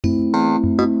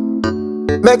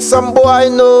Make some boy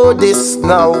know this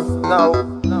now.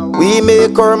 We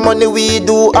make our money, we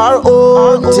do our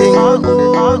own thing.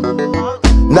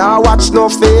 Now watch no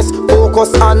face,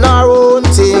 focus on our own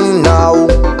thing now.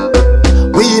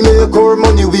 We make our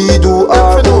money, we do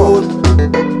our own.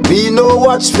 We no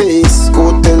watch face,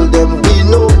 go tell them we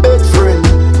no bad friend.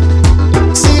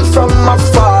 See from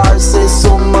afar, say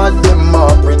some of them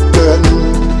are pretend.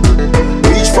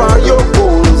 Reach for your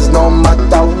goals, no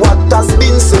matter what has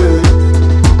been said.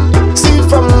 See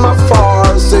from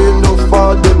afar, say no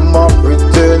for them are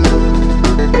pretend.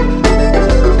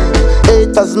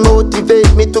 Haters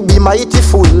motivate me to be mighty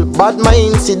full. Bad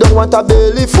minds, see don't want a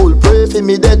belly full. Pray for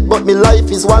me dead, but me life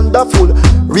is wonderful.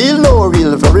 Real no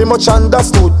real, very much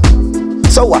understood.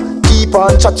 So keep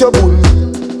on chat your bull.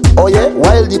 Oh yeah,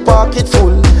 while the pocket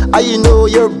full. I know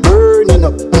you're burning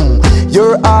up.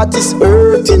 Your heart is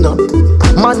hurting up.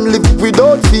 Man live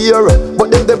without fear,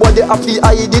 but then the body have to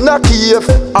hide in a cave.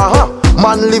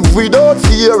 Man live without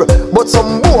fear, but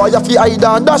some boy have to hide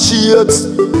under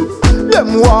shades.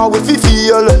 Them war we fi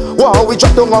feel, war we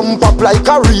drop down and pop like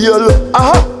a reel.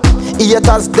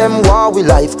 Haters them war we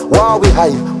life, war we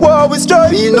hype, war we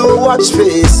strive. We no watch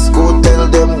face, go tell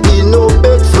them we no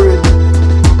bad friend.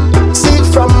 See it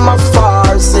from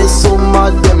afar, say some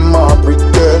of them are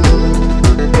pretend.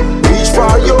 Reach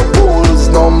for your goals,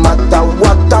 no matter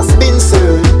what has been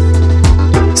said.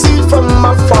 See it from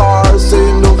afar,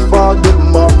 say no for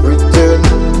them are pretend.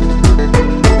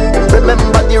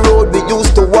 Remember the road we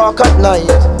used to walk at night.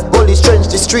 Gully trench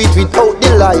the street without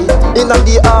the light. In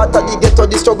the heart of the ghetto,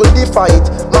 the struggle, the fight.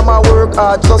 Mama work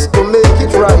hard just to make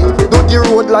it right. Do the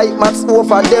road like mats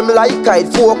over them like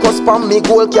kite. Focus on me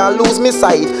goal, can't lose me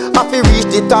sight. Have to reach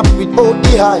the top without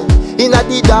the high. In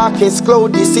the darkest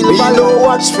cloud, the silver. We no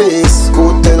watch face,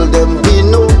 go tell them we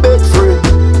no bad friend.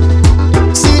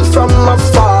 See it from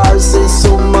afar.